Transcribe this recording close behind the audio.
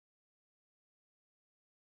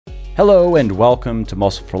Hello and welcome to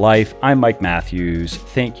Muscle for Life. I'm Mike Matthews.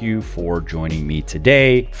 Thank you for joining me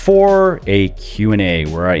today for a Q&A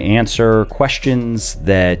where I answer questions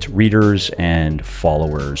that readers and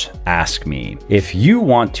followers ask me. If you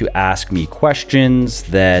want to ask me questions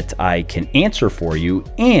that I can answer for you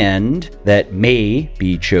and that may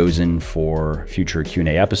be chosen for future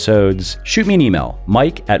Q&A episodes, shoot me an email,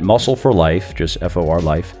 mike@muscleforlife, just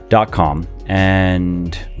FORlife.com.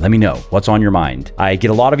 and let me know what's on your mind. I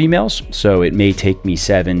get a lot of emails, so it may take me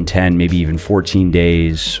 7, 10, maybe even 14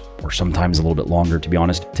 days, or sometimes a little bit longer, to be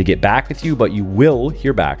honest, to get back with you, but you will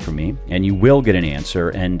hear back from me and you will get an answer.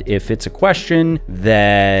 And if it's a question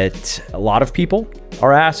that a lot of people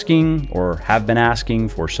are asking or have been asking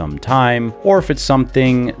for some time, or if it's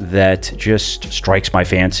something that just strikes my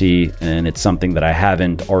fancy and it's something that I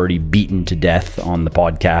haven't already beaten to death on the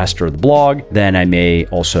podcast or the blog, then I may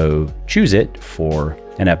also choose it for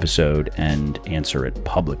an episode and answer it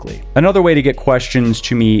publicly. Another way to get questions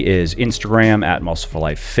to me is Instagram at Muscle for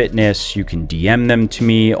Life Fitness. You can DM them to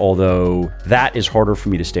me, although that is harder for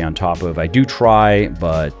me to stay on top of. I do try,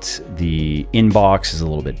 but the inbox is a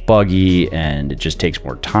little bit buggy and it just takes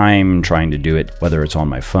more time trying to do it, whether it's on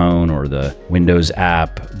my phone or the Windows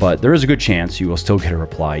app. But there is a good chance you will still get a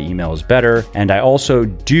reply. Email is better. And I also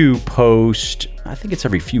do post, I think it's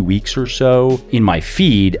every few weeks or so, in my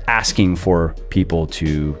feed asking for people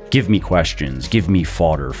to give me questions, give me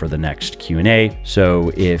fodder for the next Q&A.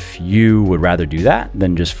 So if you would rather do that,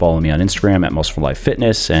 then just follow me on Instagram at Muscle for Life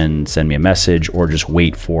Fitness and send me a message, or just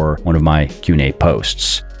wait for one of my Q&A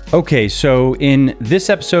posts. Okay, so in this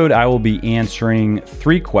episode, I will be answering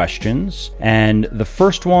 3 questions, and the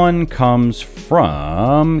first one comes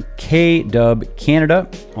from KW Canada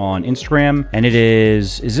on Instagram, and it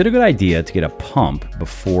is it a good idea to get a pump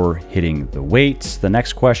before hitting the weights? The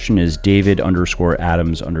next question is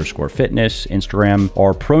David_Adams_fitness, Instagram.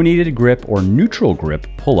 Are pronated grip or neutral grip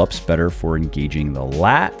pull-ups better for engaging the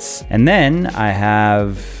lats? And then I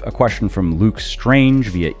have a question from Luke Strange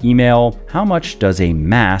via email. How much does a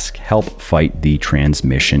mask help fight the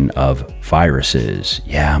transmission of viruses?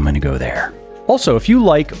 Yeah, I'm going to go there. Also, if you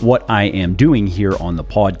like what I am doing here on the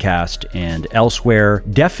podcast and elsewhere,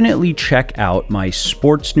 definitely check out my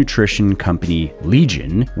sports nutrition company,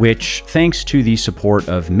 Legion, which, thanks to the support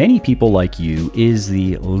of many people like you, is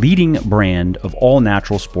the leading brand of all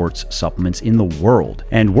natural sports supplements in the world.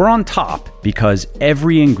 And we're on top because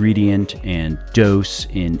every ingredient and dose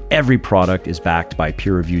in every product is backed by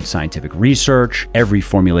peer-reviewed scientific research. Every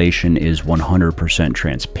formulation is 100%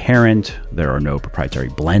 transparent. There are no proprietary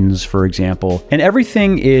blends, for example. And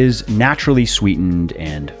everything is naturally sweetened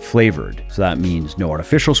and flavored. So that means no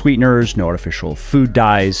artificial sweeteners, no artificial food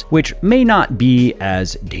dyes, which may not be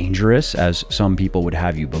as dangerous as some people would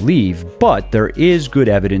have you believe, but there is good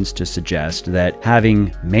evidence to suggest that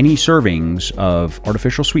having many servings of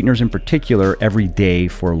artificial sweeteners in particular every day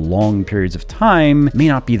for long periods of time may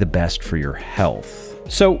not be the best for your health.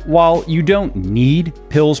 So while you don't need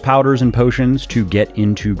pills, powders, and potions to get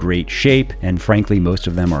into great shape, and frankly, most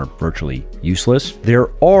of them are virtually useless, there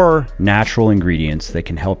are natural ingredients that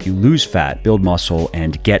can help you lose fat, build muscle,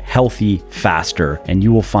 and get healthy faster, and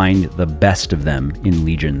you will find the best of them in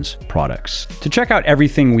Legion's products. To check out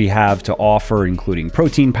everything we have to offer, including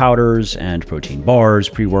protein powders and protein bars,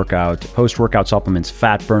 pre-workout, post-workout supplements,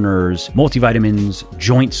 fat burners, multivitamins,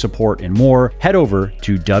 joint support, and more, head over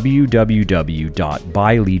to www.buylegion.com,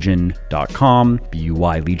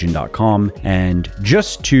 BUYlegion.com. And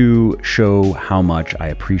just to show how much I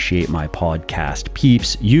appreciate my podcast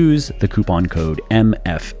peeps, use the coupon code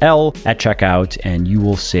MFL at checkout and you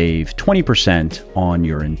will save 20% on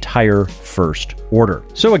your entire first order.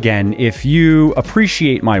 So again, if you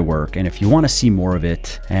appreciate my work and if you want to see more of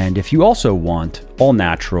it, and if you also want all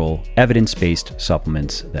natural, evidence-based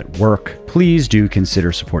supplements that work, please do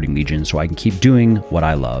consider supporting Legion so I can keep doing what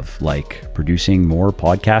I love, like producing more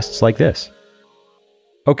podcasts like this.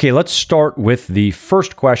 Okay, let's start with the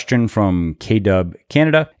first question from KW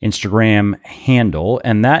Canada, Instagram handle,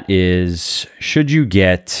 and that is, should you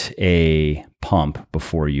get a pump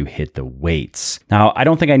before you hit the weights? Now, I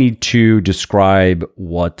don't think I need to describe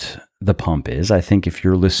what the pump is. I think if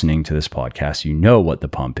you're listening to this podcast, you know what the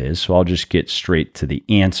pump is. So I'll just get straight to the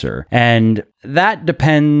answer. And that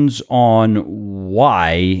depends on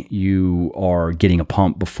why you are getting a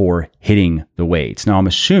pump before hitting the weights. Now, I'm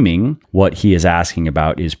assuming what he is asking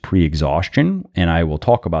about is pre-exhaustion, and I will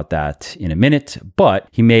talk about that in a minute, but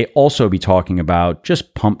he may also be talking about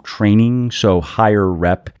just pump training, so higher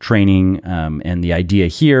rep training. And the idea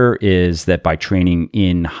here is that by training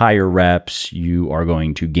in higher reps, you are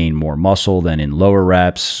going to gain more muscle than in lower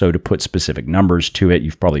reps. So to put specific numbers to it,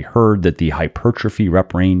 you've probably heard that the hypertrophy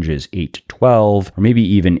rep range is 8 to 12, or maybe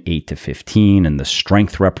even 8 to 15, and the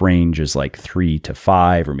strength rep range is like 3 to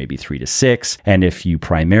 5, or maybe 3 to 6. And if you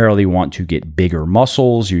primarily want to get bigger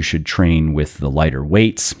muscles, you should train with the lighter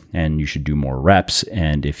weights and you should do more reps.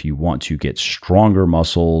 And if you want to get stronger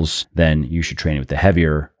muscles, then you should train with the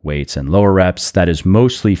heavier weights and lower reps. That is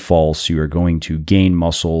mostly false. You are going to gain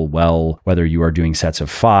muscle well, whether you are doing sets of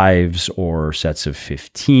 5s or sets of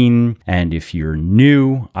 15. And if you're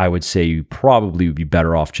new, I would say you probably would be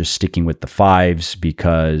better off just sticking with the 5s,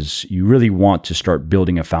 because you really want to start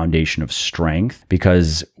building a foundation of strength,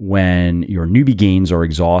 because when your newbie gains are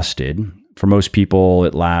exhausted, for most people,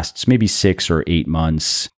 it lasts maybe 6 or 8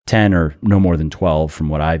 months, 10 or no more than 12 from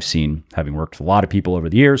what I've seen, having worked with a lot of people over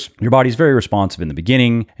the years. Your body's very responsive in the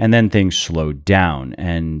beginning, and then things slow down.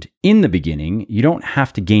 And in the beginning, you don't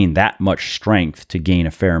have to gain that much strength to gain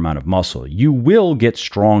a fair amount of muscle. You will get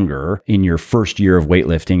stronger in your first year of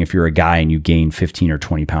weightlifting if you're a guy and you gain 15 or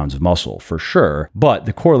 20 pounds of muscle, for sure. But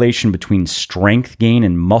the correlation between strength gain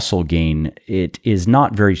and muscle gain, it is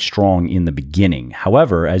not very strong in the beginning.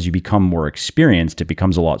 However, as you become more experienced, it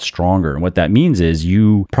becomes a lot stronger. And what that means is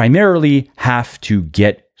you primarily have to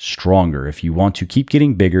get stronger. If you want to keep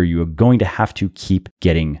getting bigger, you are going to have to keep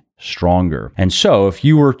getting stronger. And so if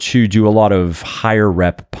you were to do a lot of higher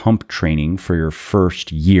rep pump training for your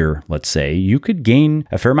first year, let's say, you could gain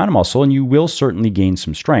a fair amount of muscle and you will certainly gain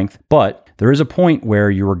some strength, but there is a point where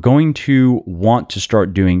you are going to want to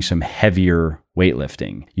start doing some heavier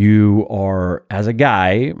weightlifting. You are, as a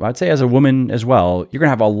guy, I'd say as a woman as well, you're going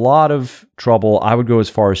to have a lot of trouble. I would go as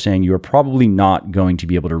far as saying you are probably not going to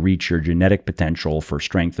be able to reach your genetic potential for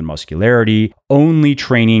strength and muscularity only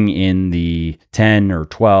training in the 10 or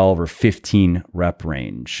 12 or 15 rep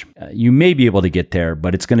range. You may be able to get there,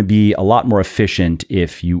 but it's going to be a lot more efficient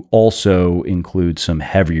if you also include some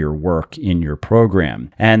heavier work in your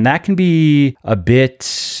program. And that can be a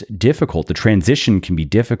bit difficult. The transition can be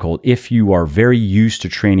difficult if you are very used to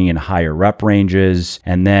training in higher rep ranges,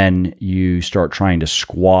 and then you start trying to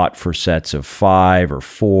squat for sets of 5 or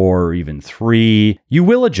 4 or even 3. You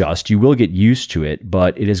will adjust, you will get used to it,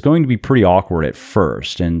 but it is going to be pretty awkward at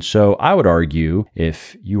first. And so I would argue,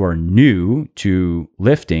 if you are new to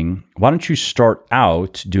lifting, why don't you start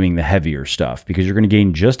out doing the heavier stuff? Because you're going to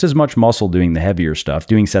gain just as much muscle doing the heavier stuff,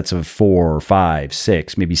 doing sets of 4 or 5,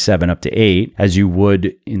 6, maybe 7 up to 8, as you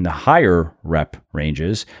would in the higher rep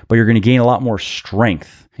ranges, but you're going to gain a lot more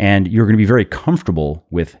strength. And you're going to be very comfortable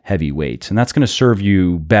with heavy weights. And that's going to serve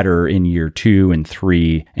you better in year 2 and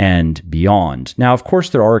 3 and beyond. Now, of course,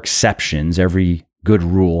 there are exceptions. Every good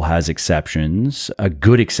rule has exceptions. A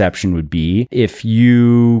good exception would be if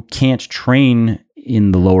you can't train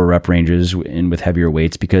in the lower rep ranges and with heavier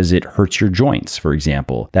weights because it hurts your joints, for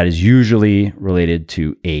example. That is usually related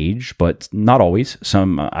to age, but not always.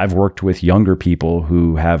 I've worked with younger people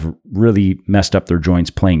who have really messed up their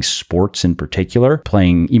joints playing sports in particular,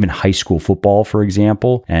 playing even high school football, for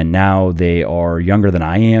example. And now they are younger than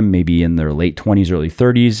I am, maybe in their late 20s, early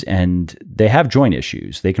 30s, and they have joint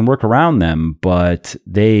issues. They can work around them, but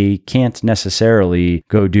they can't necessarily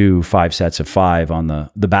go do 5 sets of 5 on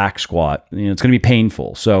the back squat. It's going to be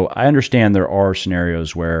painful. So I understand there are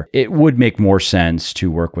scenarios where it would make more sense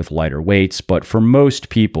to work with lighter weights, but for most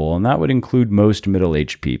people, and that would include most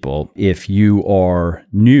middle-aged people, if you are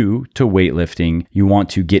new to weightlifting, you want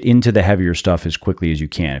to get into the heavier stuff as quickly as you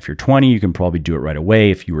can. If you're 20, you can probably do it right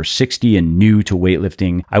away. If you were 60 and new to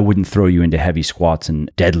weightlifting, I wouldn't throw you into heavy squats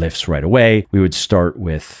and deadlifts right away. We would start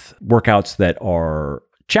with workouts that are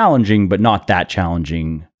challenging, but not that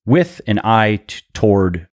challenging, with an eye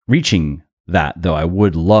toward reaching that, though. I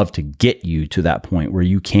would love to get you to that point where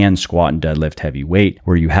you can squat and deadlift heavy weight,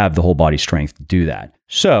 where you have the whole body strength to do that.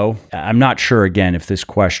 So I'm not sure, again, if this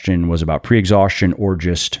question was about pre-exhaustion or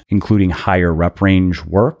just including higher rep range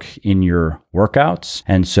work in your workouts.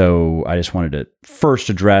 And so I just wanted to first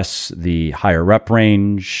address the higher rep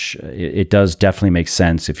range. It does definitely make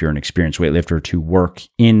sense if you're an experienced weightlifter to work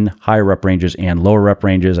in higher rep ranges and lower rep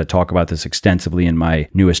ranges. I talk about this extensively in my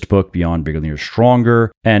newest book, Beyond Bigger Than You're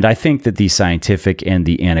Stronger. And I think that the scientific and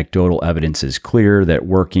the anecdotal evidence is clear that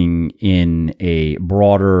working in a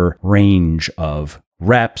broader range of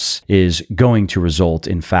reps is going to result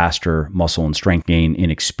in faster muscle and strength gain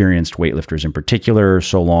in experienced weightlifters in particular,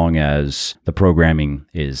 so long as the programming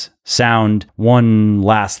is sound. One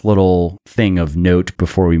last little thing of note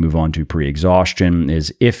before we move on to pre-exhaustion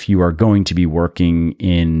is if you are going to be working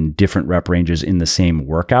in different rep ranges in the same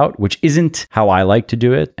workout, which isn't how I like to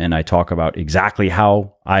do it, and I talk about exactly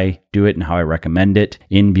how I do it and how I recommend it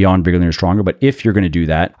in Beyond Bigger Than Stronger. But if you're going to do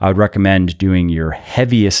that, I would recommend doing your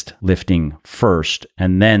heaviest lifting first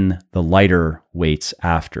and then the lighter weights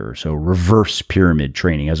after. So reverse pyramid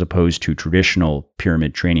training as opposed to traditional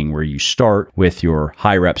pyramid training where you start with your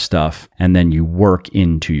high rep stuff and then you work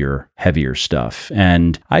into your heavier stuff.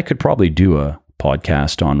 And I could probably do a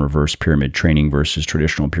podcast on reverse pyramid training versus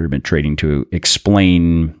traditional pyramid training to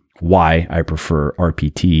explain why I prefer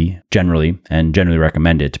RPT generally and generally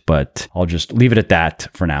recommend it, but I'll just leave it at that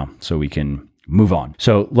for now so we can move on.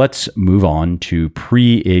 So let's move on to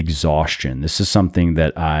pre-exhaustion. This is something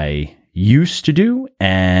that I used to do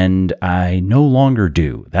and I no longer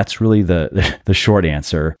do. That's really the short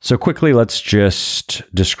answer. So quickly, let's just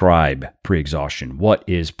describe pre-exhaustion. What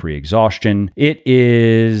is pre-exhaustion? It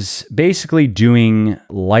is basically doing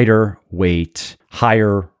lighter weight,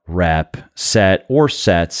 higher rep set or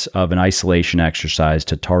sets of an isolation exercise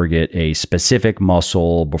to target a specific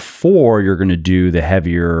muscle before you're going to do the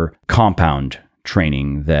heavier compound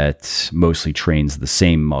training that mostly trains the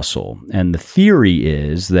same muscle. And the theory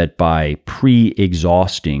is that by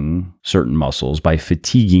pre-exhausting certain muscles, by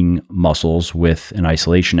fatiguing muscles with an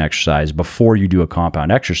isolation exercise before you do a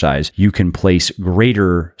compound exercise, you can place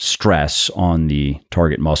greater stress on the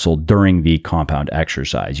target muscle during the compound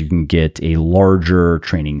exercise. You can get a larger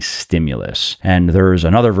training stimulus. And there's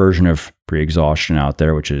another version of pre-exhaustion out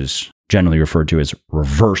there, which is generally referred to as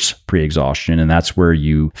reverse pre-exhaustion, and that's where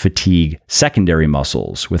you fatigue secondary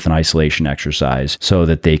muscles with an isolation exercise so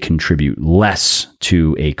that they contribute less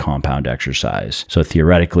to a compound exercise. So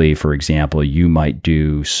theoretically, for example, you might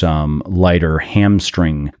do some lighter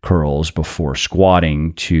hamstring curls before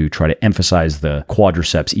squatting to try to emphasize the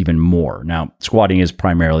quadriceps even more. Now, squatting is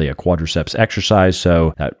primarily a quadriceps exercise,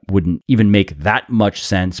 so that wouldn't even make that much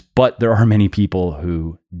sense, but there are many people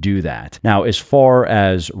who do that. Now, as far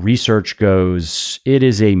as research goes, it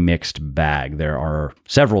is a mixed bag. There are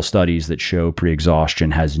several studies that show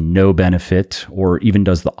pre-exhaustion has no benefit or even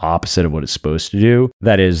does the opposite of what it's supposed to do.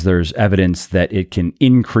 That is, there's evidence that it can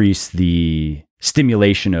increase the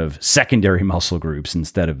stimulation of secondary muscle groups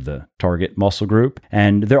instead of the target muscle group.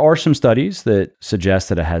 And there are some studies that suggest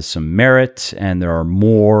that it has some merit, and there are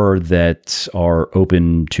more that are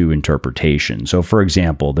open to interpretation. So for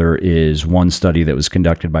example, there is one study that was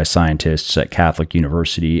conducted by scientists at Catholic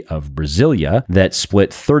University of Brasilia that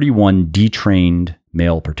split 31 detrained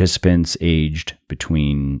male participants aged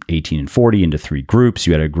between 18 and 40 into three groups.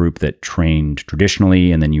 You had a group that trained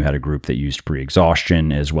traditionally, and then you had a group that used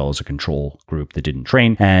pre-exhaustion, as well as a control group that didn't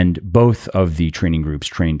train. And both of the training groups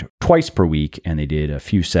trained twice per week, and they did a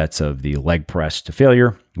few sets of the leg press to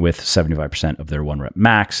failure with 75% of their 1 rep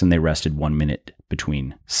max, and they rested 1 minute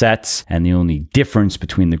between sets. And the only difference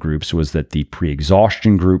between the groups was that the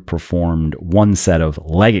pre-exhaustion group performed one set of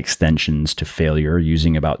leg extensions to failure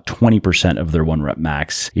using about 20% of their 1 rep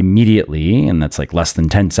max immediately. And that's like less than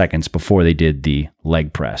 10 seconds before they did the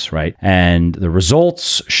leg press, right? And the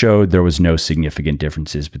results showed there was no significant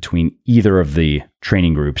differences between either of the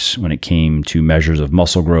training groups when it came to measures of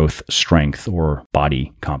muscle growth, strength, or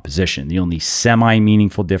body composition. The only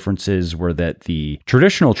semi-meaningful differences were that the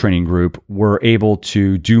traditional training group were able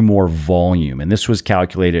to do more volume, and this was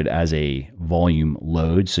calculated as a volume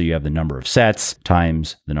load. So you have the number of sets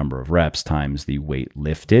times the number of reps times the weight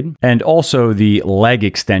lifted. And also the leg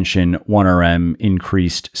extension 1RM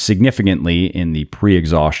increased significantly in the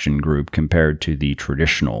pre-exhaustion group compared to the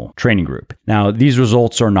traditional training group. Now, these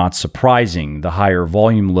results are not surprising. The higher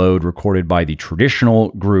volume load recorded by the traditional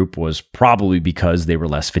group was probably because they were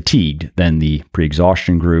less fatigued than the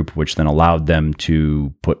pre-exhaustion group, which then allowed them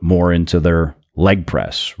to put more into their leg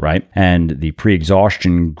press, right? And the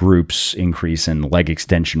pre-exhaustion group's increase in leg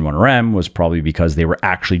extension 1RM was probably because they were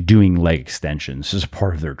actually doing leg extensions as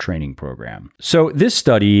part of their training program. So this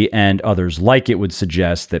study and others like it would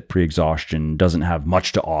suggest that pre-exhaustion doesn't have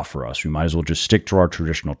much to offer us. We might as well just stick to our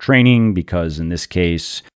traditional training because in this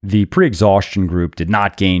case, the pre-exhaustion group did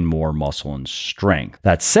not gain more muscle and strength.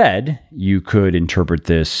 That said, you could interpret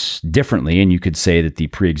this differently, and you could say that the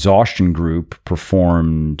pre-exhaustion group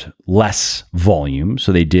performed less volume.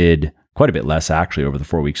 So they did quite a bit less actually over the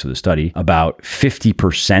 4 weeks of the study, about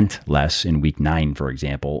 50% less in week 9, for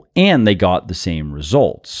example, and they got the same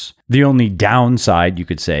results. The only downside, you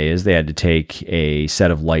could say, is they had to take a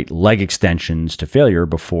set of light leg extensions to failure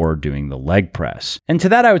before doing the leg press. And to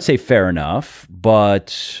that, I would say fair enough.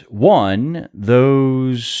 But one,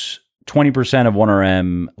 those 20% of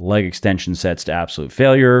 1RM leg extension sets to absolute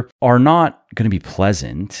failure are not going to be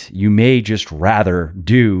pleasant. You may just rather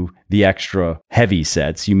do the extra heavy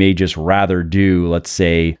sets. You may just rather do, let's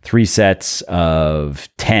say, 3 sets of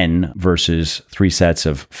 10 versus 3 sets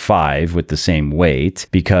of 5 with the same weight,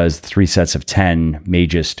 because 3 sets of 10 may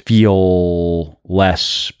just feel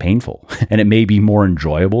less painful and it may be more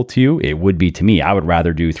enjoyable to you. It would be to me. I would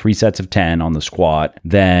rather do 3 sets of 10 on the squat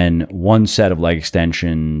than 1 set of leg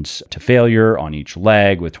extensions to failure on each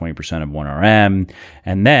leg with 20% of 1RM,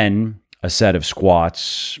 and then a set of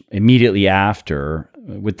squats immediately after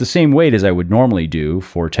with the same weight as I would normally do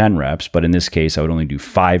for 10 reps, but in this case, I would only do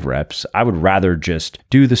 5 reps. I would rather just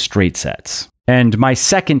do the straight sets. And my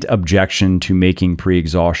second objection to making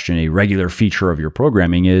pre-exhaustion a regular feature of your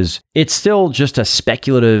programming is it's still just a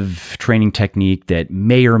speculative training technique that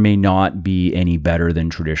may or may not be any better than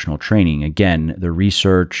traditional training. Again, the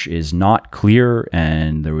research is not clear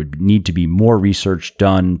and there would need to be more research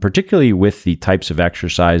done, particularly with the types of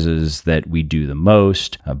exercises that we do the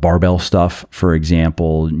most. Barbell stuff, for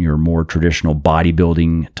example, your more traditional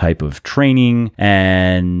bodybuilding type of training.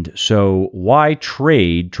 And so why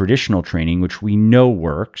trade traditional training, which we know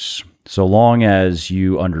works, so long as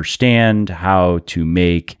you understand how to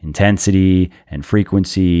make intensity and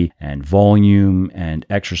frequency and volume and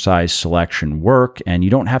exercise selection work. And you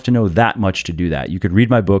don't have to know that much to do that. You could read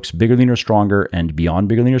my books, Bigger, Leaner, Stronger and Beyond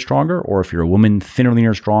Bigger, Leaner, Stronger, or if you're a woman, Thinner,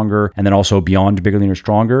 Leaner, Stronger, and then also Beyond Bigger, Leaner,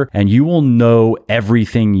 Stronger. And you will know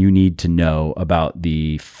everything you need to know about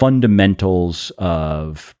the fundamentals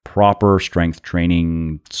of proper strength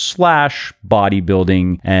training /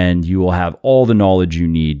 bodybuilding, and you will have all the knowledge you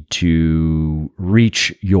need to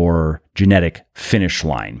reach your genetic finish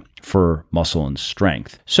line for muscle and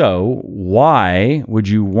strength. So why would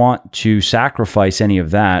you want to sacrifice any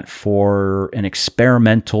of that for an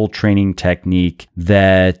experimental training technique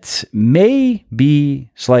that may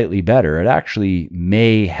be slightly better? It actually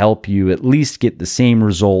may help you at least get the same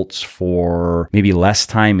results for maybe less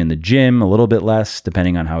time in the gym, a little bit less,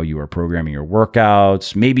 depending on how you are programming your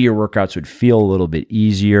workouts. Maybe your workouts would feel a little bit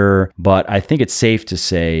easier, but I think it's safe to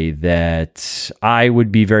say that I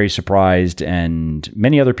would be very surprised, and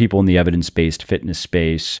many other people in the evidence-based fitness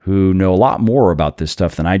space who know a lot more about this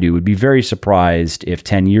stuff than I do would be very surprised if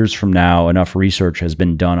 10 years from now enough research has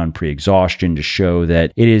been done on pre-exhaustion to show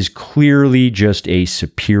that it is clearly just a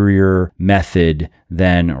superior method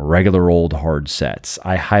than regular old hard sets.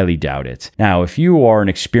 I highly doubt it. Now, if you are an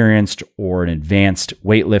experienced or an advanced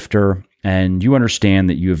weightlifter and you understand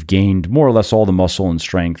that you have gained more or less all the muscle and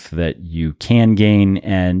strength that you can gain,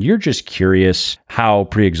 and you're just curious how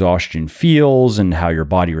pre-exhaustion feels and how your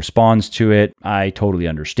body responds to it, I totally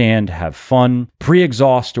understand. Have fun.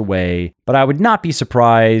 Pre-exhaust away. But I would not be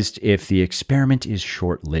surprised if the experiment is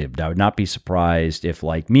short-lived. I would not be surprised if,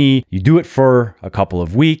 like me, you do it for a couple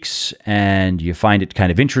of weeks and you find it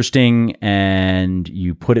kind of interesting and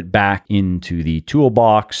you put it back into the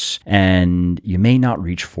toolbox and you may not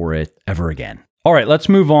reach for it ever again. All right, let's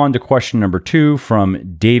move on to question number 2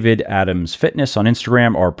 from David Adams Fitness on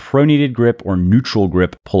Instagram. Are pronated grip or neutral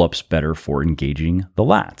grip pull-ups better for engaging the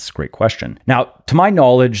lats? Great question. Now, to my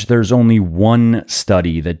knowledge, there's only one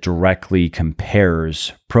study that directly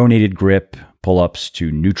compares pronated grip pull-ups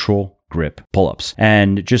to neutral grip pull-ups.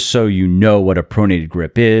 And just so you know what a pronated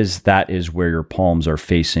grip is, that is where your palms are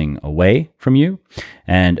facing away from you.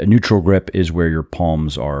 And a neutral grip is where your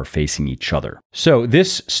palms are facing each other. So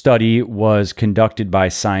this study was conducted by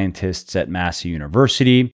scientists at Massey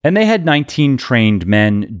University, and they had 19 trained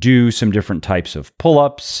men do some different types of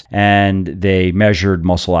pull-ups, and they measured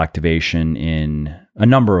muscle activation in a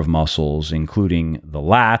number of muscles, including the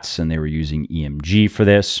lats, and they were using EMG for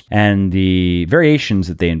this. And the variations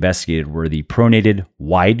that they investigated were the pronated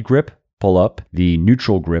wide grip pull-up, the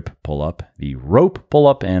neutral grip pull-up, the rope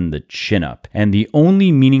pull-up, and the chin-up. And the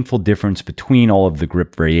only meaningful difference between all of the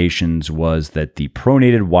grip variations was that the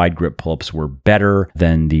pronated wide grip pull-ups were better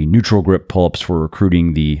than the neutral grip pull-ups for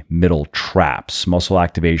recruiting the middle traps. Muscle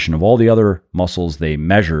activation of all the other muscles they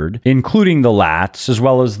measured, including the lats, as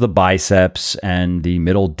well as the biceps and the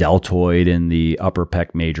middle deltoid and the upper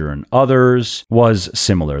pec major and others, was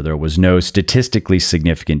similar. There was no statistically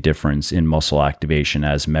significant difference in muscle activation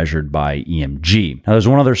as measured by EMG. Now, there's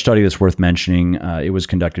one other study that's worth mentioning mentioning, it was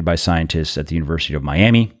conducted by scientists at the University of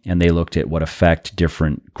Miami, and they looked at what effect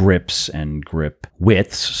different grips and grip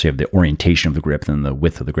widths, so you have the orientation of the grip and the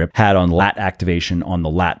width of the grip, had on lat activation on the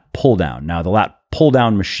lat pull down. Now, the lat pull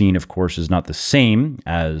down machine, of course, is not the same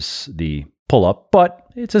as the pull up, but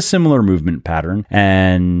it's a similar movement pattern,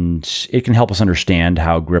 and it can help us understand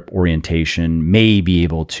how grip orientation may be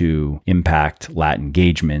able to impact lat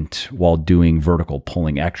engagement while doing vertical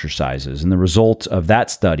pulling exercises. And the result of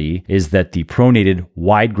that study is that the pronated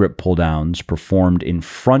wide grip pull downs performed in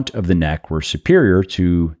front of the neck were superior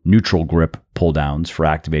to neutral grip pull downs for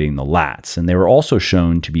activating the lats. And they were also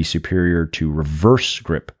shown to be superior to reverse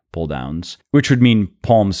grip pull downs, which would mean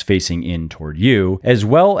palms facing in toward you, as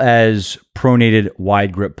well as pronated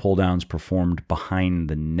wide grip pull downs performed behind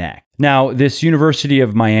the neck. Now, this University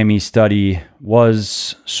of Miami study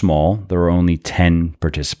was small. There were only 10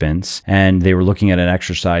 participants, and they were looking at an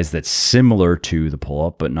exercise that's similar to the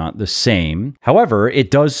pull-up, but not the same. However, it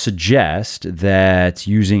does suggest that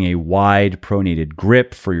using a wide pronated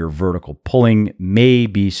grip for your vertical pulling may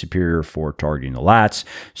be superior for targeting the lats.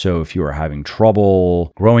 So if you are having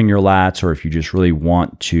trouble growing your lats, or if you just really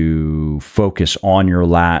want to focus on your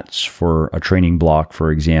lats for a training block,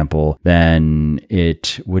 for example, then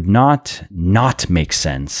it would not make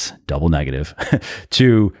sense, double negative,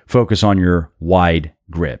 to focus on your wide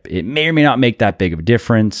grip. It may or may not make that big of a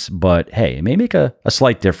difference, but hey, it may make a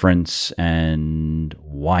slight difference, and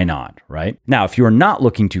why not, right? Now, if you are not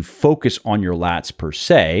looking to focus on your lats per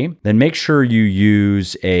se, then make sure you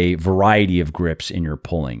use a variety of grips in your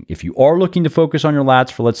pulling. If you are looking to focus on your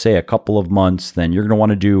lats for, let's say, a couple of months, then you're going to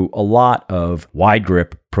want to do a lot of wide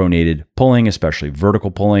grip pronated pulling, especially vertical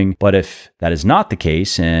pulling. But if that is not the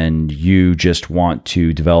case and you just want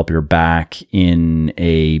to develop your back in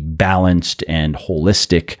a balanced and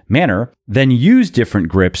holistic manner, then use different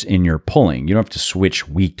grips in your pulling. You don't have to switch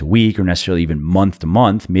week to week or necessarily even month to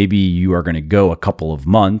month. Maybe you are going to go a couple of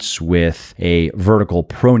months with a vertical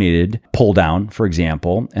pronated pull down, for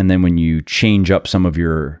example. And then when you change up some of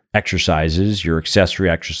your exercises, your accessory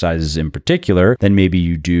exercises in particular, then maybe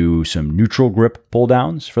you do some neutral grip pull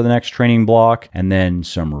downs for the next training block, and then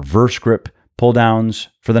some reverse grip pull downs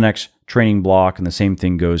for the next training block. And the same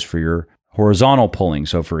thing goes for your horizontal pulling.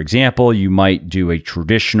 So for example, you might do a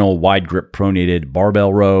traditional wide grip pronated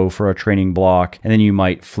barbell row for a training block, and then you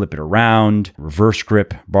might flip it around, reverse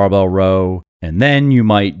grip barbell row, and then you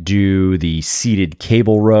might do the seated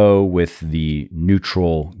cable row with the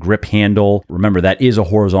neutral grip handle. Remember, that is a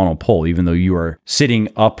horizontal pull, even though you are sitting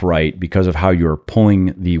upright because of how you're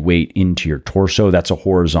pulling the weight into your torso. That's a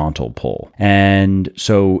horizontal pull. And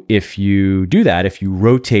so if you do that, if you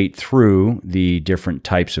rotate through the different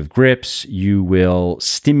types of grips, you will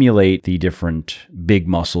stimulate the different big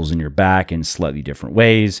muscles in your back in slightly different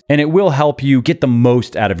ways. And it will help you get the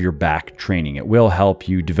most out of your back training. It will help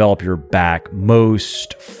you develop your back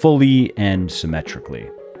most fully and symmetrically.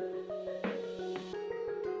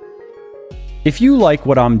 If you like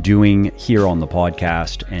what I'm doing here on the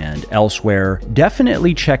podcast and elsewhere,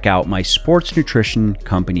 definitely check out my sports nutrition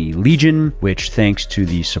company, Legion, which, thanks to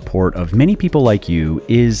the support of many people like you,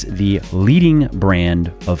 is the leading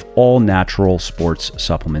brand of all natural sports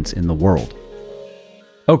supplements in the world.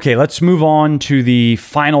 Okay, let's move on to the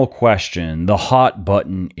final question, the hot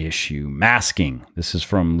button issue, masking. This is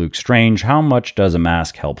from Luke Strange. How much does a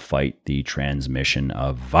mask help fight the transmission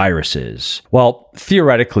of viruses? Well,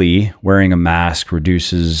 theoretically, wearing a mask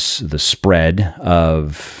reduces the spread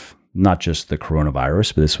of not just the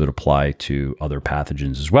coronavirus, but this would apply to other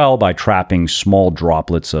pathogens as well, by trapping small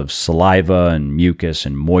droplets of saliva and mucus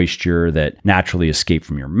and moisture that naturally escape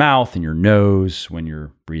from your mouth and your nose when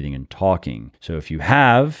you're breathing and talking. So if you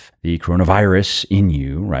have the coronavirus in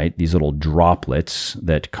you, right, these little droplets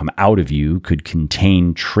that come out of you could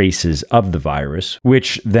contain traces of the virus,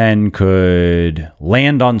 which then could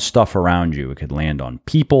land on stuff around you. It could land on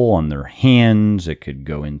people, on their hands. It could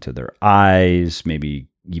go into their eyes, maybe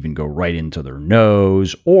even go right into their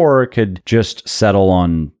nose, or it could just settle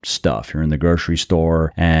on stuff. You're in the grocery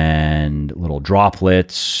store and little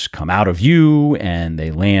droplets come out of you and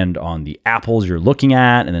they land on the apples you're looking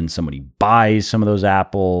at, and then somebody buys some of those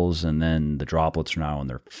apples, and then the droplets are now on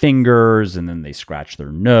their fingers, and then they scratch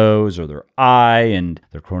their nose or their eye, and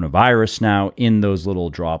the coronavirus now in those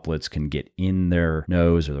little droplets can get in their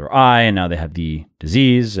nose or their eye, and now they have the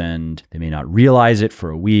disease, and they may not realize it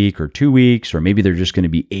for a week or 2 weeks, or maybe they're just going to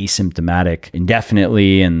be asymptomatic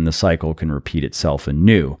indefinitely, and the cycle can repeat itself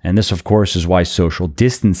anew. And this, of course, is why social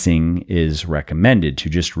distancing is recommended, to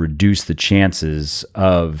just reduce the chances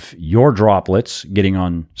of your droplets getting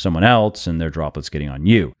on someone else and their droplets getting on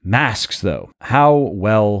you. Masks, though, how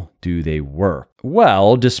well do they work?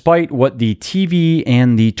 Well, despite what the TV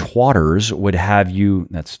and the twatters would have you,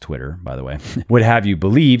 that's Twitter, by the way, would have you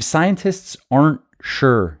believe, scientists aren't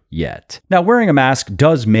sure yet. Now, wearing a mask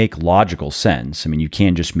does make logical sense. I mean, you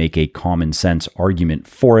can just make a common sense argument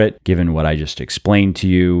for it, given what I just explained to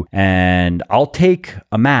you. And I'll take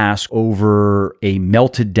a mask over a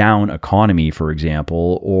melted down economy, for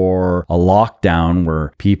example, or a lockdown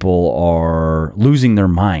where people are losing their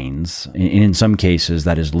minds. In some cases,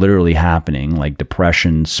 that is literally happening, like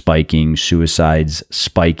depression spiking, suicides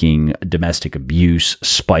spiking, domestic abuse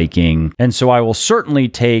spiking. And so I will certainly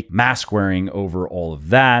take mask wearing over all of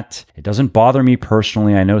that. It doesn't bother me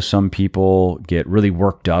personally. I know some people get really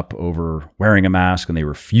worked up over wearing a mask and they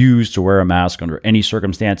refuse to wear a mask under any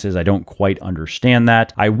circumstances. I don't quite understand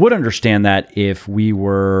that. I would understand that if we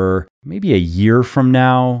were maybe a year from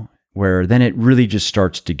now, where then it really just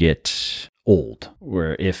starts to get old,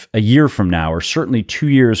 where if a year from now, or certainly 2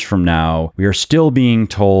 years from now, we are still being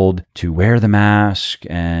told to wear the mask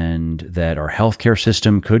and that our healthcare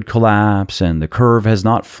system could collapse and the curve has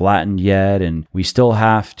not flattened yet and we still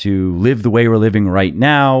have to live the way we're living right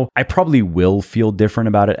now, I probably will feel different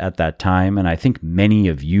about it at that time. And I think many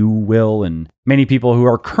of you will, and many people who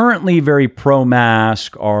are currently very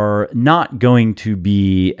pro-mask are not going to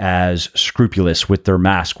be as scrupulous with their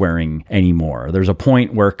mask wearing anymore. There's a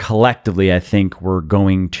point where collectively, I think we're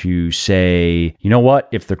going to say, you know what,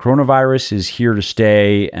 if the coronavirus is here to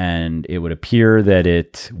stay, and it would appear that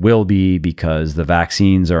it will be because the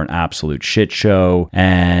vaccines are an absolute shit show,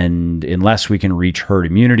 and unless we can reach herd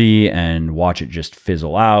immunity and watch it just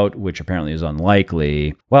fizzle out, which apparently is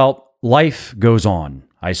unlikely, well, life goes on.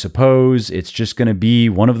 I suppose it's just going to be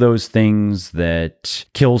one of those things that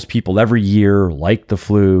kills people every year, like the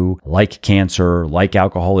flu, like cancer, like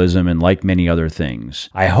alcoholism, and like many other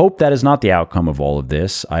things. I hope that is not the outcome of all of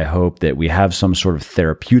this. I hope that we have some sort of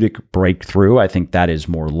therapeutic breakthrough. I think that is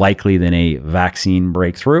more likely than a vaccine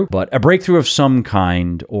breakthrough, but a breakthrough of some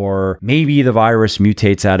kind, or maybe the virus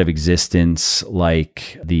mutates out of existence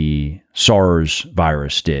like the SARS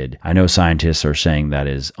virus did. I know scientists are saying that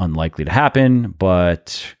is unlikely to happen,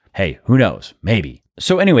 but hey, who knows? Maybe.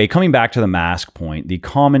 So anyway, coming back to the mask point, the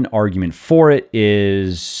common argument for it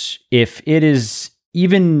is if it is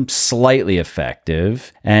even slightly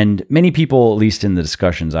effective, and many people, at least in the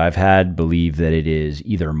discussions I've had, believe that it is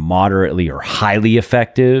either moderately or highly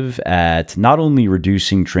effective at not only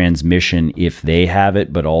reducing transmission if they have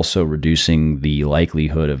it, but also reducing the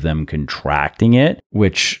likelihood of them contracting it,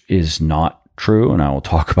 which is not true, and I will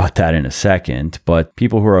talk about that in a second. But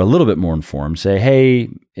people who are a little bit more informed say, hey,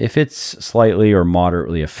 if it's slightly or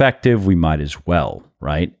moderately effective, we might as well,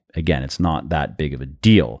 right? Again, it's not that big of a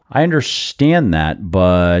deal. I understand that,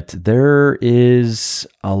 but there is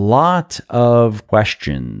a lot of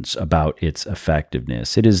questions about its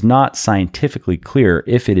effectiveness. It is not scientifically clear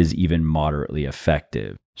if it is even moderately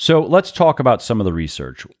effective. So let's talk about some of the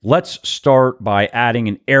research. Let's start by adding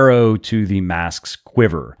an arrow to the mask's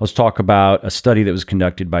quiver. Let's talk about a study that was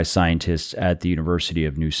conducted by scientists at the University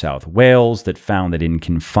of New South Wales that found that in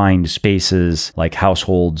confined spaces like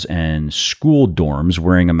households and school dorms,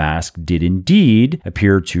 wearing a mask did indeed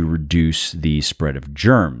appear to reduce the spread of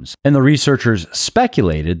germs. And the researchers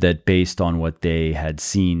speculated that based on what they had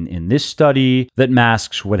seen in this study, that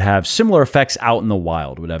masks would have similar effects out in the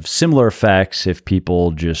wild, would have similar effects if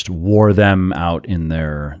people just wore them out in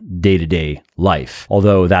their day-to-day life,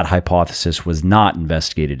 although that hypothesis was not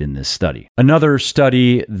investigated in this study. Another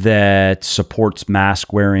study that supports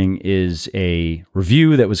mask wearing is a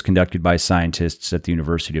review that was conducted by scientists at the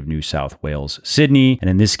University of New South Wales, Sydney, and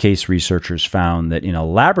in this case, researchers found that in a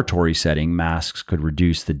laboratory setting, masks could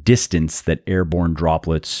reduce the distance that airborne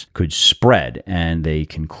droplets could spread, and they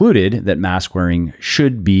concluded that mask wearing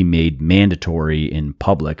should be made mandatory in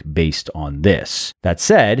public based on this. That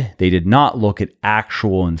said, they did not look at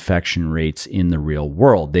actual infection rates in the real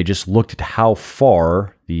world. They just looked at how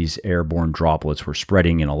far these airborne droplets were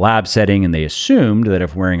spreading in a lab setting, and they assumed that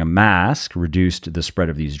if wearing a mask reduced the spread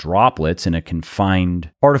of these droplets in a confined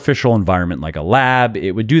artificial environment like a lab,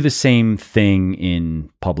 it would do the same thing in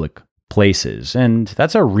public places. And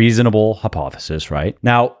that's a reasonable hypothesis, right?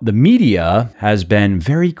 Now, the media has been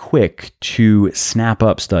very quick to snap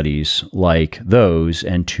up studies like those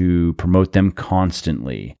and to promote them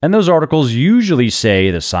constantly. And those articles usually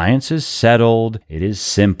say the science is settled, it is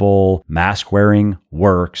simple, mask wearing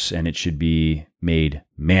works, and it should be made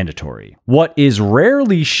mandatory. What is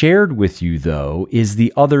rarely shared with you, though, is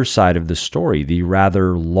the other side of the story, the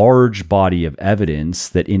rather large body of evidence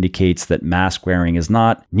that indicates that mask wearing is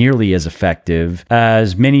not nearly as effective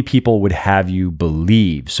as many people would have you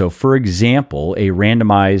believe. So, for example, a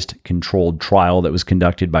randomized controlled trial that was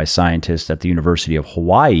conducted by scientists at the University of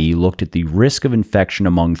Hawaii looked at the risk of infection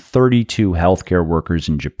among 32 healthcare workers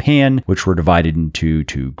in Japan, which were divided into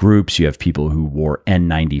two groups. You have people who wore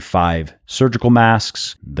N95 surgical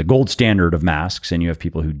masks, the gold standard of masks, and you have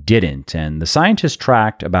people who didn't. And the scientists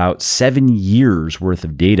tracked about 7 years worth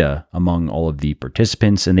of data among all of the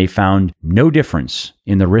participants, and they found no difference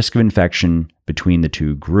in the risk of infection between the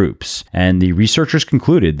two groups. And the researchers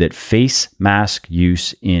concluded that face mask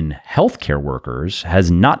use in healthcare workers has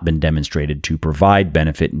not been demonstrated to provide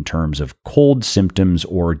benefit in terms of cold symptoms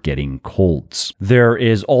or getting colds. There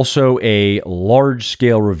is also a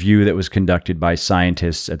large-scale review that was conducted by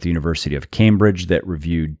scientists at the University of Cambridge that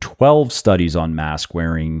reviewed 12 studies on mask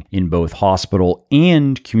wearing in both hospital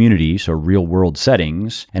and community, so real-world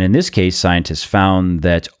settings. And in this case, scientists found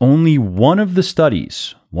that only one of the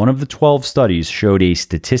 12 studies showed a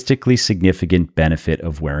statistically significant benefit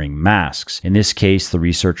of wearing masks. In this case, the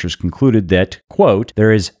researchers concluded that, quote,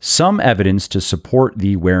 there is some evidence to support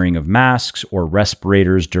the wearing of masks or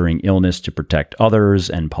respirators during illness to protect others,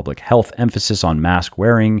 and public health emphasis on mask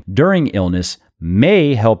wearing during illness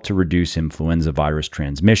may help to reduce influenza virus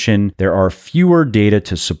transmission. There are fewer data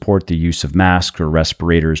to support the use of masks or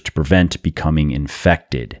respirators to prevent becoming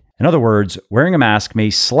infected. In other words, wearing a mask may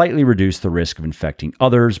slightly reduce the risk of infecting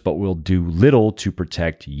others, but will do little to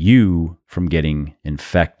protect you from getting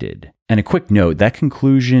infected. And a quick note, that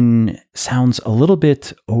conclusion sounds a little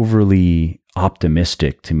bit overly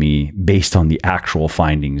optimistic to me based on the actual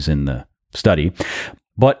findings in the study.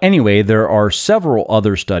 But anyway, there are several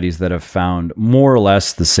other studies that have found more or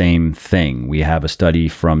less the same thing. We have a study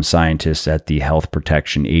from scientists at the Health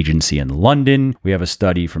Protection Agency in London. We have a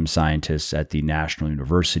study from scientists at the National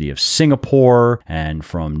University of Singapore and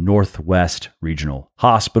from Northwest Regional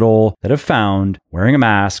Hospital that have found wearing a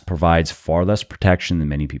mask provides far less protection than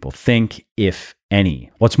many people think, if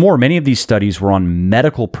any. What's more, many of these studies were on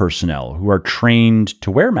medical personnel who are trained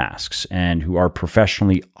to wear masks and who are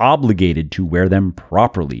professionally obligated to wear them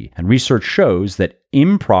properly. And research shows that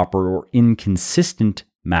improper or inconsistent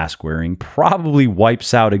mask wearing probably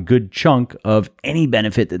wipes out a good chunk of any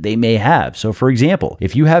benefit that they may have. So for example,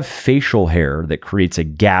 if you have facial hair that creates a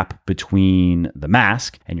gap between the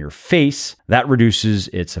mask and your face, that reduces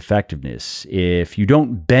its effectiveness. If you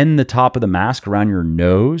don't bend the top of the mask around your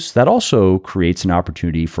nose, that also creates an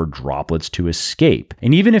opportunity for droplets to escape.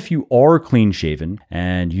 And even if you are clean shaven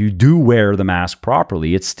and you do wear the mask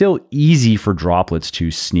properly, it's still easy for droplets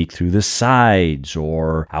to sneak through the sides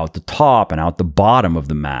or out the top and out the bottom of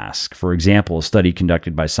the mask. For example, a study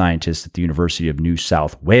conducted by scientists at the University of New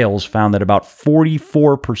South Wales found that about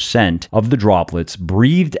 44% of the droplets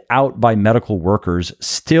breathed out by medical workers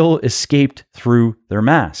still escaped through their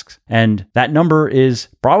masks. And that number is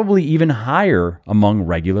probably even higher among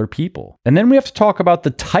regular people. And then we have to talk about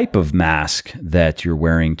the type of mask that you're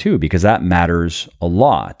wearing too, because that matters a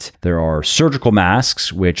lot. There are surgical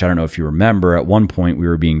masks, which I don't know if you remember, at one point we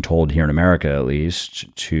were being told here in America at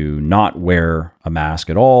least to not wear a mask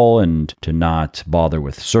at all and to not bother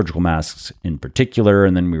with surgical masks in particular.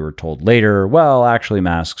 And then we were told later, well, actually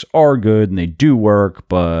masks are good and they do work,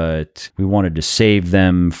 but we wanted to save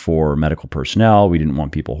them for medical personnel. We didn't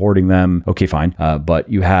want people hoarding them. Okay, fine. But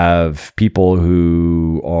you have people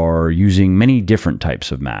who are using many different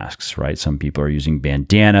types of masks, right? Some people are using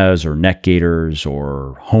bandanas or neck gaiters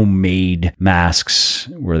or homemade masks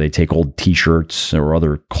where they take old t-shirts or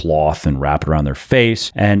other cloth and wrap it around their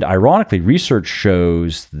face. And ironically, research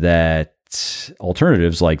shows that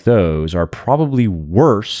alternatives like those are probably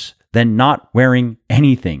worse than not wearing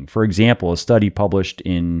anything. For example, a study published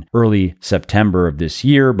in early September of this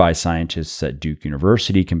year by scientists at Duke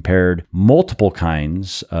University compared multiple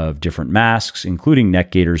kinds of different masks, including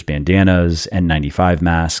neck gaiters, bandanas, N95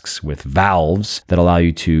 masks with valves that allow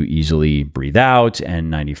you to easily breathe out,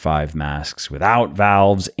 N95 masks without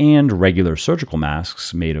valves, and regular surgical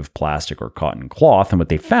masks made of plastic or cotton cloth. And what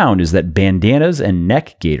they found is that bandanas and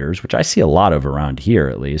neck gaiters, which I see a lot of around here,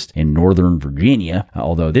 at least in Northern Virginia,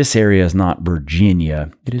 although this area is not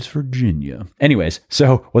Virginia, it is Virginia. Anyways,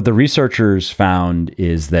 so what the researchers found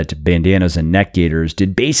is that bandanas and neck gaiters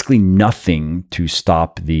did basically nothing to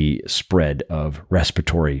stop the spread of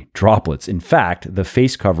respiratory droplets. In fact, the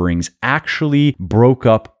face coverings actually broke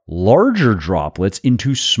up larger droplets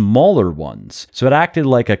into smaller ones. So it acted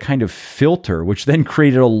like a kind of filter, which then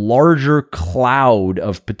created a larger cloud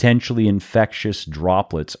of potentially infectious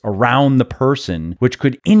droplets around the person, which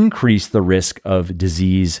could increase the risk of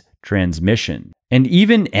disease transmission. And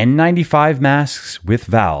even N95 masks with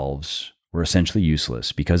valves were essentially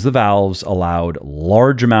useless because the valves allowed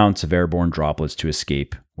large amounts of airborne droplets to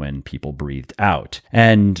escape when people breathed out.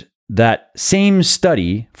 And that same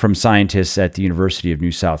study from scientists at the University of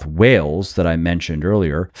New South Wales that I mentioned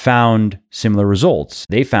earlier found similar results.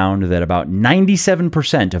 They found that about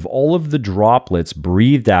 97% of all of the droplets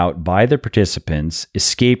breathed out by the participants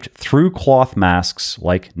escaped through cloth masks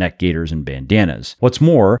like neck gaiters and bandanas. What's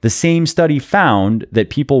more, the same study found that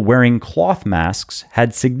people wearing cloth masks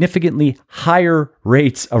had significantly higher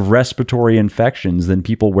rates of respiratory infections than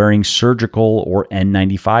people wearing surgical or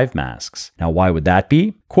N95 masks. Now, why would that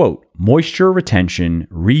be? Quote, moisture retention,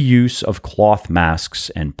 reuse of cloth masks,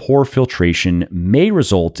 and poor filtration may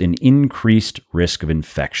result in increased risk of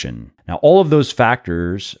infection. Now, all of those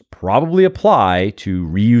factors probably apply to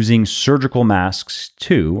reusing surgical masks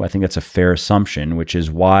too. I think that's a fair assumption, which is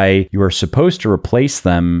why you are supposed to replace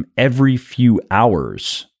them every few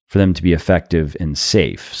hours for them to be effective and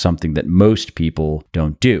safe, something that most people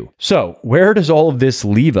don't do. So, where does all of this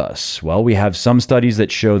leave us? Well, we have some studies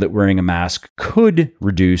that show that wearing a mask could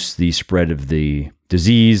reduce the spread of the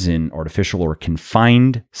disease in artificial or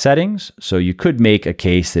confined settings. So you could make a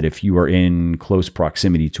case that if you are in close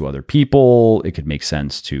proximity to other people, it could make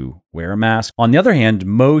sense to wear a mask. On the other hand,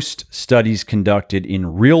 most studies conducted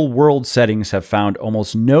in real-world settings have found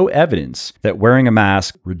almost no evidence that wearing a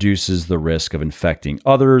mask reduces the risk of infecting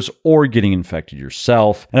others or getting infected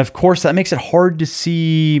yourself. And of course, that makes it hard to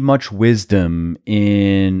see much wisdom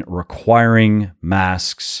in requiring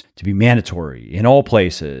masks to be mandatory in all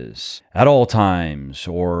places, at all times,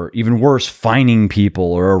 or even worse, fining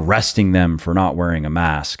people or arresting them for not wearing a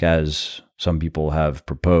mask, as some people have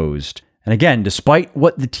proposed. And again, despite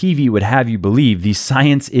what the TV would have you believe, the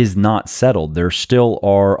science is not settled. There still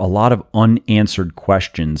are a lot of unanswered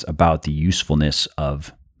questions about the usefulness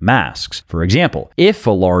of masks. For example, if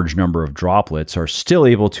a large number of droplets are still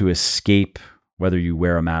able to escape whether you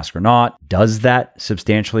wear a mask or not, does that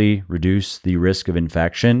substantially reduce the risk of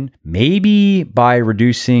infection? Maybe by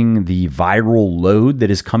reducing the viral load that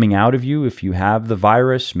is coming out of you if you have the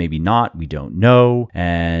virus, maybe not, we don't know.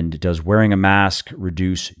 And does wearing a mask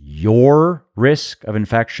reduce your risk of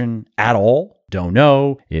infection at all? Don't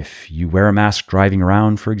know. If you wear a mask driving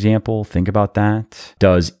around, for example, think about that.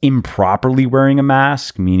 Does improperly wearing a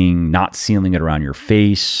mask, meaning not sealing it around your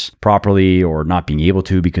face properly or not being able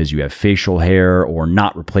to because you have facial hair, or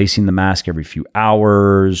not replacing the mask every few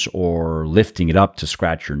hours, or lifting it up to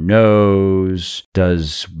scratch your nose,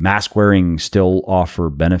 does mask wearing still offer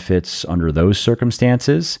benefits under those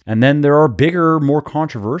circumstances? And then there are bigger, more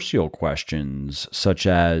controversial questions, such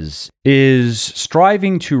as, is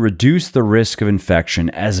striving to reduce the risk of infection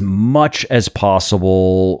as much as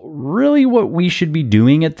possible really what we should be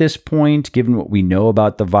doing at this point, given what we know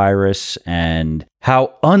about the virus and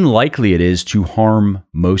how unlikely it is to harm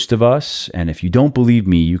most of us? And if you don't believe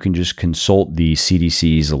me, you can just consult the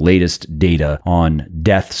CDC's latest data on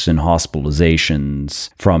deaths and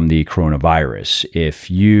hospitalizations from the coronavirus.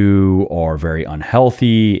 If you are very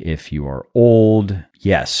unhealthy, if you are old,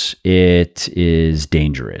 yes, it is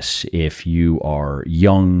dangerous. If you are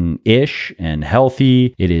young-ish and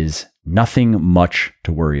healthy, it is nothing much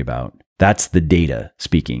to worry about. That's the data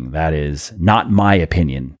speaking. That is not my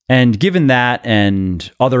opinion. And given that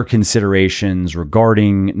and other considerations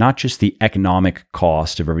regarding not just the economic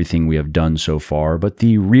cost of everything we have done so far, but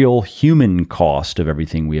the real human cost of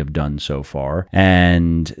everything we have done so far,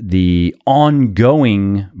 and the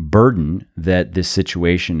ongoing burden that this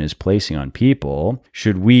situation is placing on people,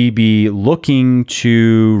 should we be looking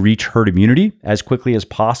to reach herd immunity as quickly as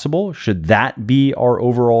possible? Should that be our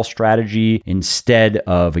overall strategy instead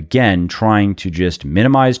of, again, trying to just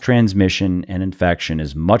minimize transmission and infection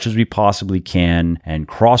as much as we possibly can and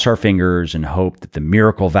cross our fingers and hope that the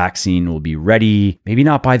miracle vaccine will be ready, maybe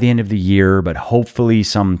not by the end of the year, but hopefully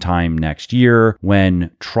sometime next year, when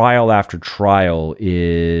trial after trial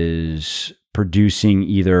is producing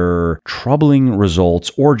either troubling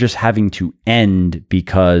results or just having to end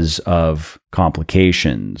because of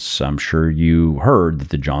complications. I'm sure you heard that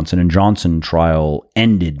the Johnson & Johnson trial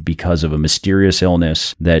ended because of a mysterious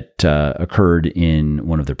illness that occurred in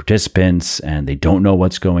one of the participants, and they don't know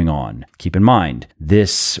what's going on. Keep in mind,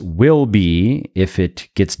 this will be, if it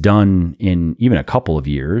gets done in even a couple of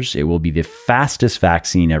years, it will be the fastest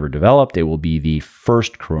vaccine ever developed. It will be the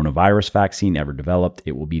first coronavirus vaccine ever developed.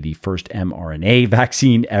 It will be the first mRNA mRNA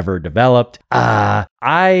vaccine ever developed.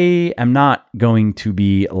 I am not going to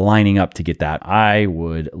be lining up to get that. I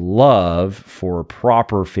would love for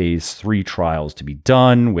proper phase 3 trials to be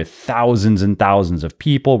done with thousands and thousands of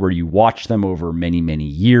people where you watch them over many, many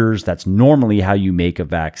years. That's normally how you make a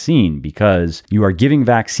vaccine because you are giving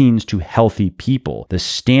vaccines to healthy people. The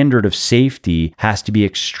standard of safety has to be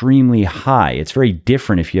extremely high. It's very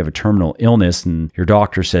different if you have a terminal illness and your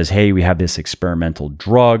doctor says, hey, we have this experimental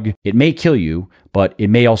drug. It may kill you, but it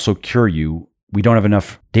may also cure you. We don't have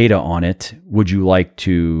enough data on it. Would you like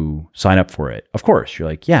to sign up for it? Of course. You're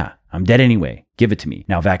like, yeah, I'm dead anyway. Give it to me.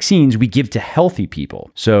 Now, vaccines we give to healthy people.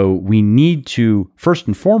 So we need to, first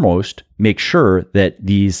and foremost, make sure that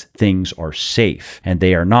these things are safe and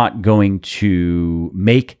they are not going to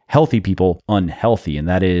make healthy people unhealthy. And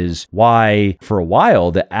that is why, for a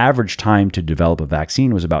while, the average time to develop a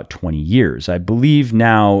vaccine was about 20 years. I believe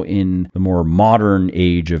now in the more modern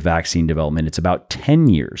age of vaccine development, it's about 10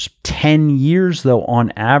 years. 10 years, though,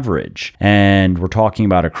 on average. And we're talking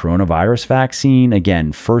about a coronavirus vaccine,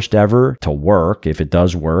 again, first ever to work, if it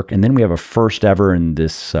does work. And then we have a first ever in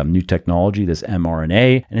this new technology, this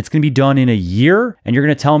mRNA, and it's going to be done in a year. And you're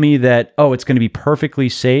going to tell me that, oh, it's going to be perfectly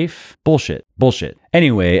safe? Bullshit.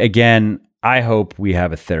 Anyway, again, I hope we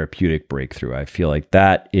have a therapeutic breakthrough. I feel like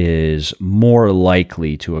that is more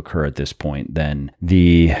likely to occur at this point than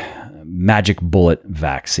the magic bullet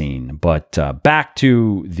vaccine. But back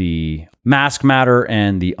to the mask matter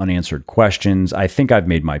and the unanswered questions. I think I've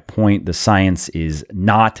made my point. The science is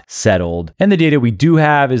not settled. And the data we do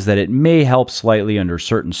have is that it may help slightly under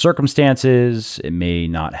certain circumstances. It may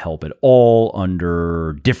not help at all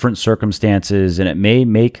under different circumstances. And it may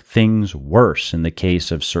make things worse in the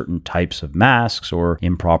case of certain types of masks or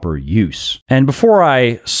improper use. And before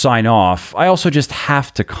I sign off, I also just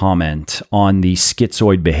have to comment on the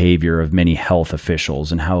schizoid behavior of many health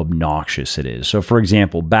officials and how obnoxious it is. So for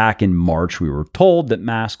example, back in March, we were told that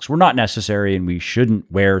masks were not necessary and we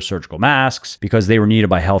shouldn't wear surgical masks because they were needed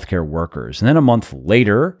by healthcare workers. And then a month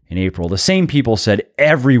later, in April, the same people said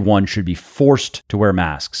everyone should be forced to wear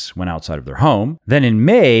masks when outside of their home. Then in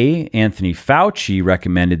May, Anthony Fauci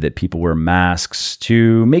recommended that people wear masks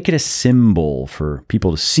to make it a symbol for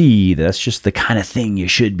people to see that that's just the kind of thing you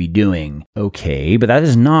should be doing. Okay, but that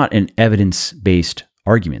is not an evidence-based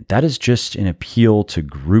argument. That is just an appeal to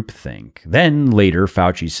groupthink. Then later,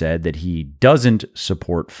 Fauci said that he doesn't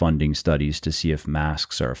support funding studies to see if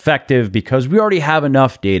masks are effective because we already have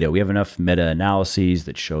enough data. We have enough meta-analyses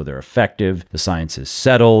that show they're effective. The science is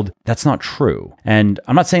settled. That's not true. And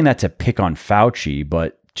I'm not saying that to pick on Fauci,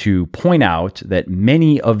 but to point out that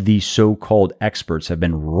many of the so-called experts have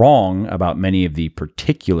been wrong about many of the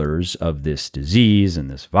particulars of this disease and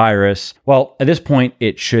this virus. Well, at this point,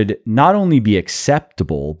 it should not only be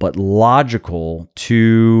acceptable, but logical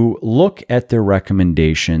to look at their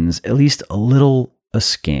recommendations at least a little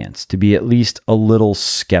askance, to be at least a little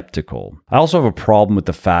skeptical. I also have a problem with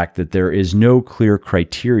the fact that there is no clear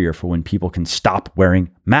criteria for when people can stop wearing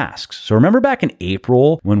masks. So remember back in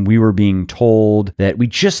April when we were being told that we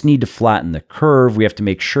just need to flatten the curve. We have to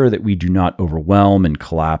make sure that we do not overwhelm and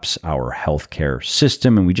collapse our healthcare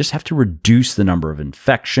system. And we just have to reduce the number of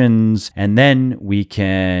infections. And then we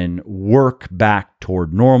can work back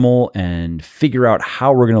toward normal and figure out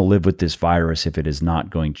how we're going to live with this virus if it is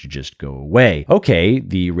not going to just go away. Okay,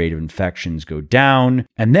 the rate of infections go down.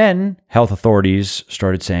 And then health authorities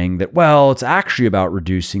started saying that, well, it's actually about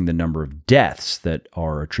reducing the number of deaths that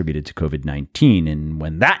are attributed to COVID-19. And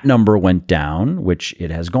when that number went down, which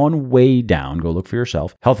it has gone way down, go look for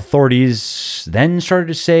yourself, health authorities then started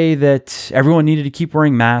to say that everyone needed to keep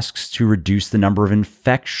wearing masks to reduce the number of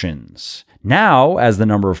infections. Now, as the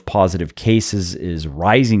number of positive cases is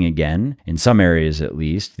rising again, in some areas at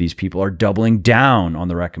least, these people are doubling down on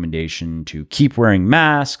the recommendation to keep wearing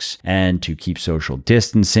masks and to keep social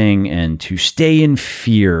distancing and to stay in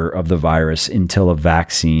fear of the virus until a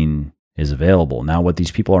vaccine is available. Now, what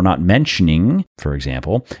these people are not mentioning, for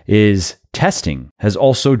example, is testing has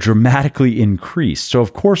also dramatically increased. So,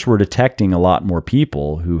 of course, we're detecting a lot more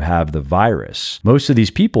people who have the virus. Most of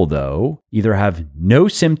these people, though, either have no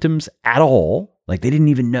symptoms at all, like they didn't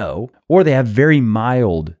even know, or they have very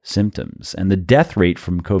mild symptoms. And the death rate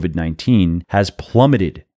from COVID-19 has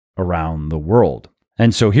plummeted around the world.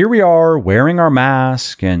 And so here we are wearing our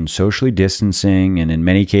mask and socially distancing and in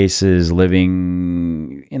many cases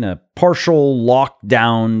living in a partial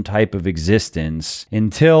lockdown type of existence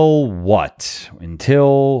until what?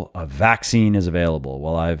 Until a vaccine is available.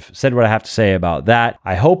 Well, I've said what I have to say about that.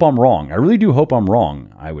 I hope I'm wrong. I really do hope I'm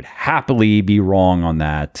wrong. I would happily be wrong on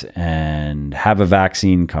that and have a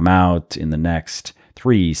vaccine come out in the next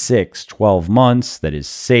 3, 6, 12 months that is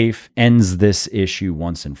safe, ends this issue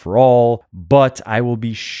once and for all, but I will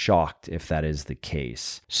be shocked if that is the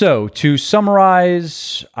case. So to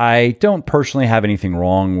summarize, I don't personally have anything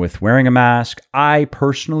wrong with wearing a mask. I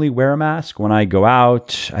personally wear a mask when I go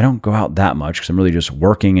out. I don't go out that much because I'm really just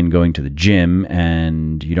working and going to the gym,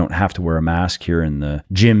 and you don't have to wear a mask here in the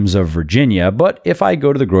gyms of Virginia. But if I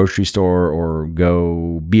go to the grocery store or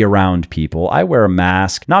go be around people, I wear a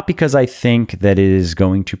mask, not because I think that it is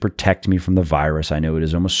going to protect me from the virus. I know it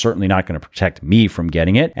is almost certainly not going to protect me from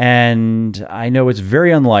getting it. And I know it's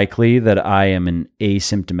very unlikely that I am an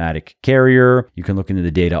asymptomatic carrier. You can look into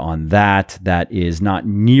the data on that. That is not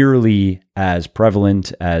nearly as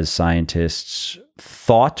prevalent as scientists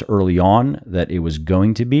thought early on that it was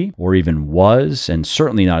going to be, or even was, and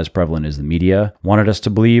certainly not as prevalent as the media wanted us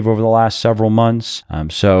to believe over the last several months.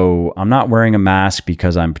 So I'm not wearing a mask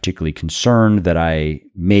because I'm particularly concerned that I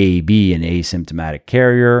may be an asymptomatic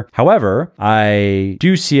carrier. However, I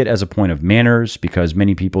do see it as a point of manners because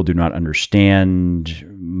many people do not understand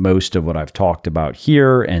most of what I've talked about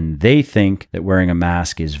here, and they think that wearing a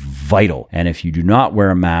mask is vital. And if you do not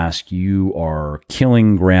wear a mask, you are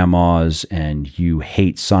killing grandmas, and you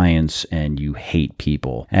hate science, and you hate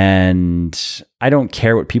people. And I don't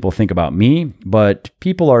care what people think about me, but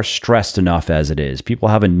people are stressed enough as it is. People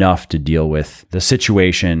have enough to deal with the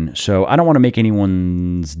situation. So I don't want to make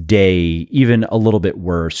anyone's day even a little bit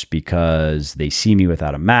worse because they see me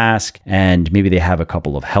without a mask, and maybe they have a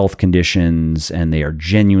couple of health conditions and they are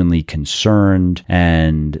genuinely concerned,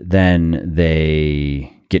 and then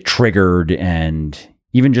they get triggered and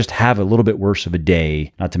even just have a little bit worse of a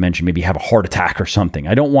day, not to mention maybe have a heart attack or something.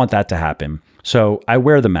 I don't want that to happen. So I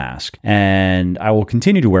wear the mask, and I will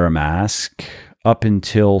continue to wear a mask up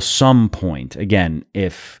until some point. Again,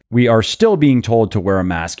 if we are still being told to wear a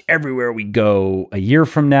mask everywhere we go a year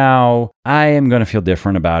from now, I am going to feel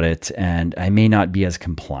different about it, and I may not be as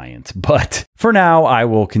compliant. But for now, I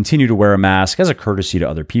will continue to wear a mask as a courtesy to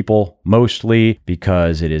other people, mostly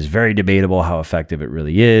because it is very debatable how effective it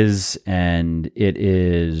really is, and it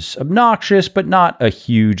is obnoxious, but not a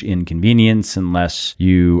huge inconvenience unless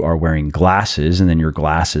you are wearing glasses and then your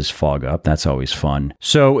glasses fog up. That's always fun.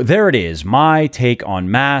 So there it is, my take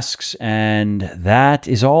on masks, and that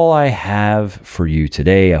is all I have for you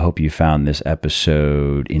today. I hope you found this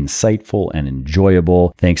episode insightful and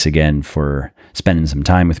enjoyable. Thanks again for spending some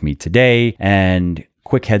time with me today. And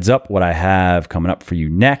quick heads up what I have coming up for you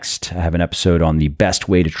next. I have an episode on the best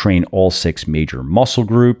way to train all 6 major muscle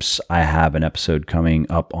groups. I have an episode coming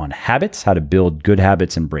up on habits, how to build good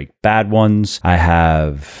habits and break bad ones. I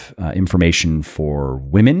have information for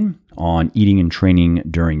women on eating and training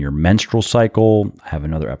during your menstrual cycle. I have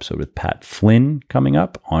another episode with Pat Flynn coming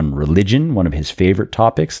up on religion, one of his favorite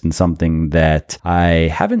topics and something that I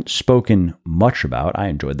haven't spoken much about. I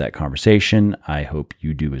enjoyed that conversation. I hope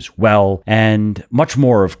you do as well. And much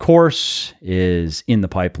more, of course, is in the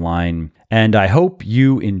pipeline. And I hope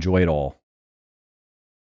you enjoy it all.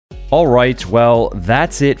 All right, well,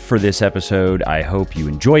 that's it for this episode. I hope you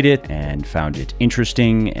enjoyed it and found it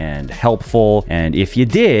interesting and helpful. And if you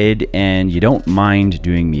did, and you don't mind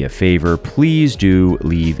doing me a favor, please do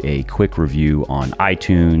leave a quick review on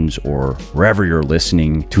iTunes or wherever you're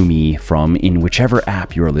listening to me from, in whichever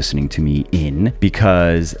app you're listening to me in,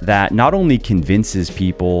 because that not only convinces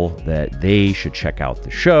people that they should check out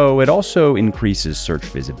the show, it also increases search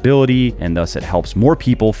visibility, and thus it helps more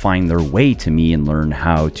people find their way to me and learn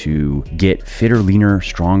how to get fitter, leaner,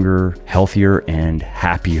 stronger, healthier, and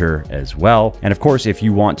happier as well. And of course, if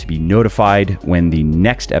you want to be notified when the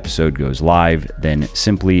next episode goes live, then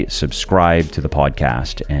simply subscribe to the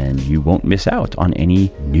podcast and you won't miss out on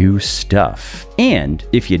any new stuff. And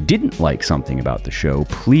if you didn't like something about the show,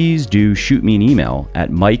 please do shoot me an email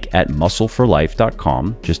at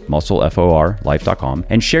mike@muscleforlife.com, just muscle, F-O-R, life.com,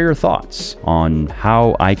 and share your thoughts on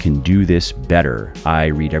how I can do this better. I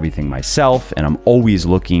read everything myself, and I'm always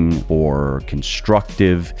looking for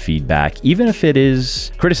constructive feedback, even if it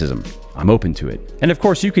is criticism. I'm open to it. And of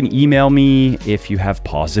course, you can email me if you have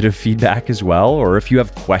positive feedback as well, or if you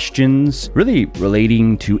have questions really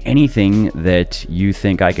relating to anything that you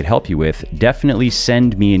think I could help you with, definitely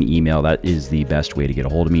send me an email. That is the best way to get a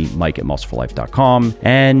hold of me, mike@muscleforlife.com.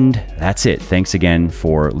 And that's it. Thanks again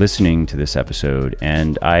for listening to this episode,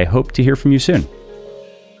 and I hope to hear from you soon.